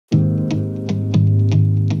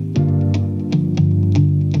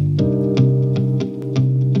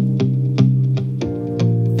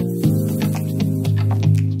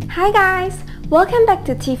Hi guys! Welcome back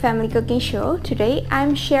to Tea Family Cooking Show. Today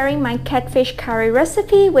I'm sharing my catfish curry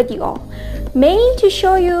recipe with you all, mainly to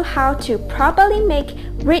show you how to properly make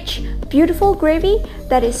rich, beautiful gravy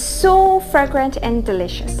that is so fragrant and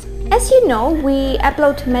delicious. As you know, we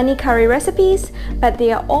upload many curry recipes, but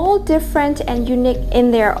they are all different and unique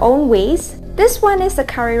in their own ways. This one is a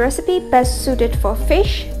curry recipe best suited for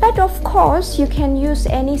fish, but of course you can use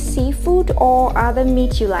any seafood or other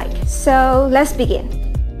meat you like. So let's begin.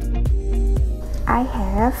 I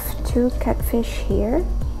have 2 catfish here.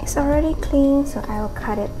 It's already clean, so I'll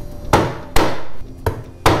cut it.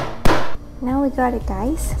 Now we got it,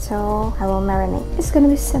 guys, so I will marinate. It's gonna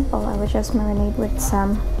be simple. I will just marinate with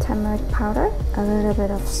some turmeric powder, a little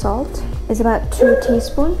bit of salt. It's about 2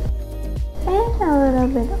 teaspoons. And a little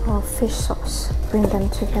bit of fish sauce. Bring them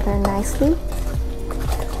together nicely.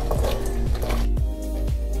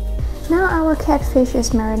 Now our catfish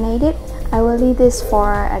is marinated. I will leave this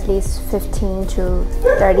for at least 15 to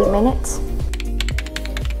 30 minutes.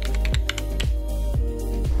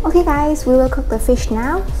 Okay guys, we will cook the fish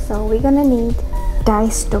now. So we're gonna need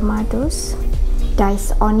diced tomatoes,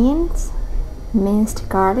 diced onions, minced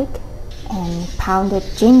garlic, and pounded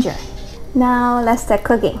ginger. Now let's start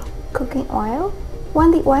cooking. Cooking oil.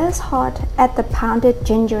 When the oil is hot, add the pounded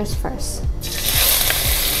gingers first.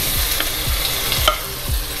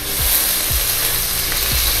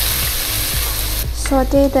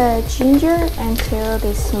 Saute the ginger until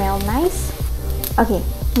they smell nice. Okay,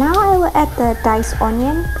 now I will add the diced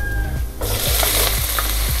onion.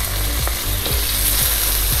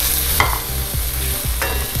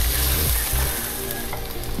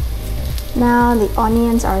 Now the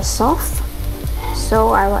onions are soft,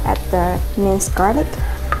 so I will add the minced garlic.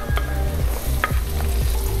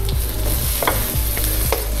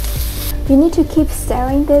 You need to keep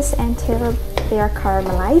stirring this until they are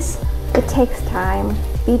caramelized. It takes time.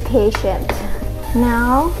 Be patient.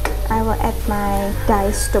 Now I will add my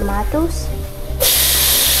diced tomatoes.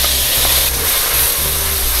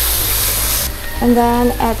 And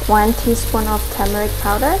then add 1 teaspoon of turmeric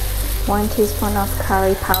powder, 1 teaspoon of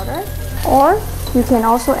curry powder, or you can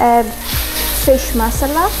also add fish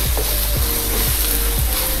masala.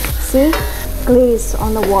 See? Glaze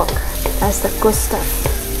on the wok. That's the good stuff.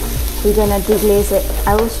 We're gonna deglaze it.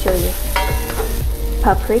 I will show you.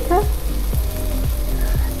 Paprika.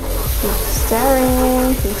 Keep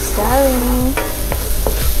stirring, keep stirring.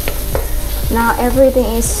 Now everything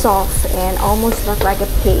is soft and almost look like a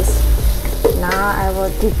paste. Now I will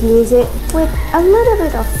deglaze it with a little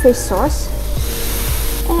bit of fish sauce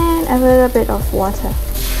and a little bit of water.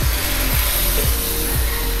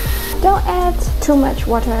 Don't add too much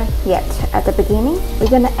water yet at the beginning. We're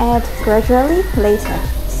gonna add gradually later.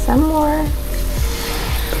 Some more.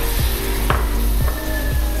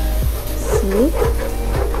 See?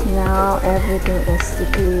 Now everything is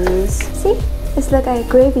deglazed. See? It's like a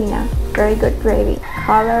gravy now. Very good gravy.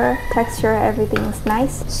 Color, texture, everything is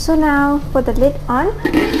nice. So now put the lid on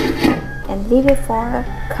and leave it for a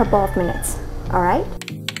couple of minutes. Alright?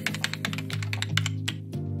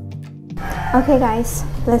 Okay guys,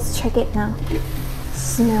 let's check it now.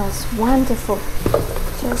 Smells wonderful.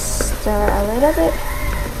 Just stir a little bit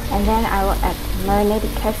and then I will add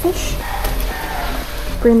marinated catfish.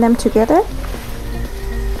 Bring them together.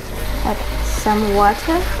 Add some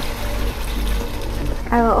water.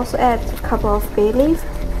 I will also add a couple of bay leaf.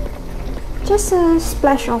 Just a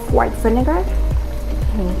splash of white vinegar.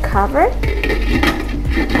 And cover.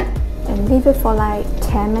 And leave it for like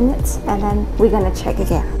 10 minutes and then we're gonna check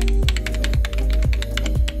again.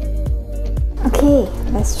 Okay,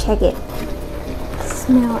 let's check it.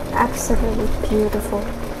 Smell absolutely beautiful.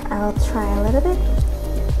 I'll try a little bit.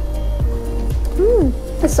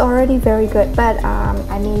 It's already very good, but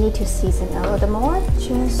I may need to season a little more.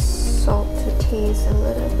 Just salt to taste a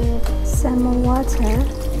little bit. Some more water.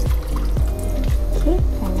 Okay,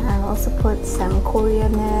 and I'll also put some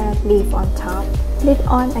coriander leaf on top. Lid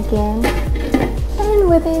on again. And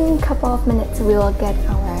within a couple of minutes, we will get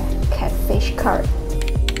our catfish curry.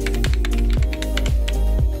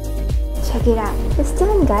 Check it out. It's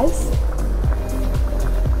done, guys.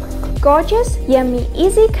 Gorgeous, yummy,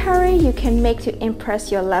 easy curry you can make to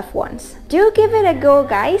impress your loved ones. Do give it a go,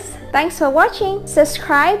 guys. Thanks for watching.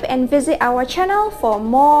 Subscribe and visit our channel for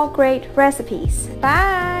more great recipes.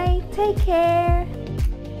 Bye. Take care.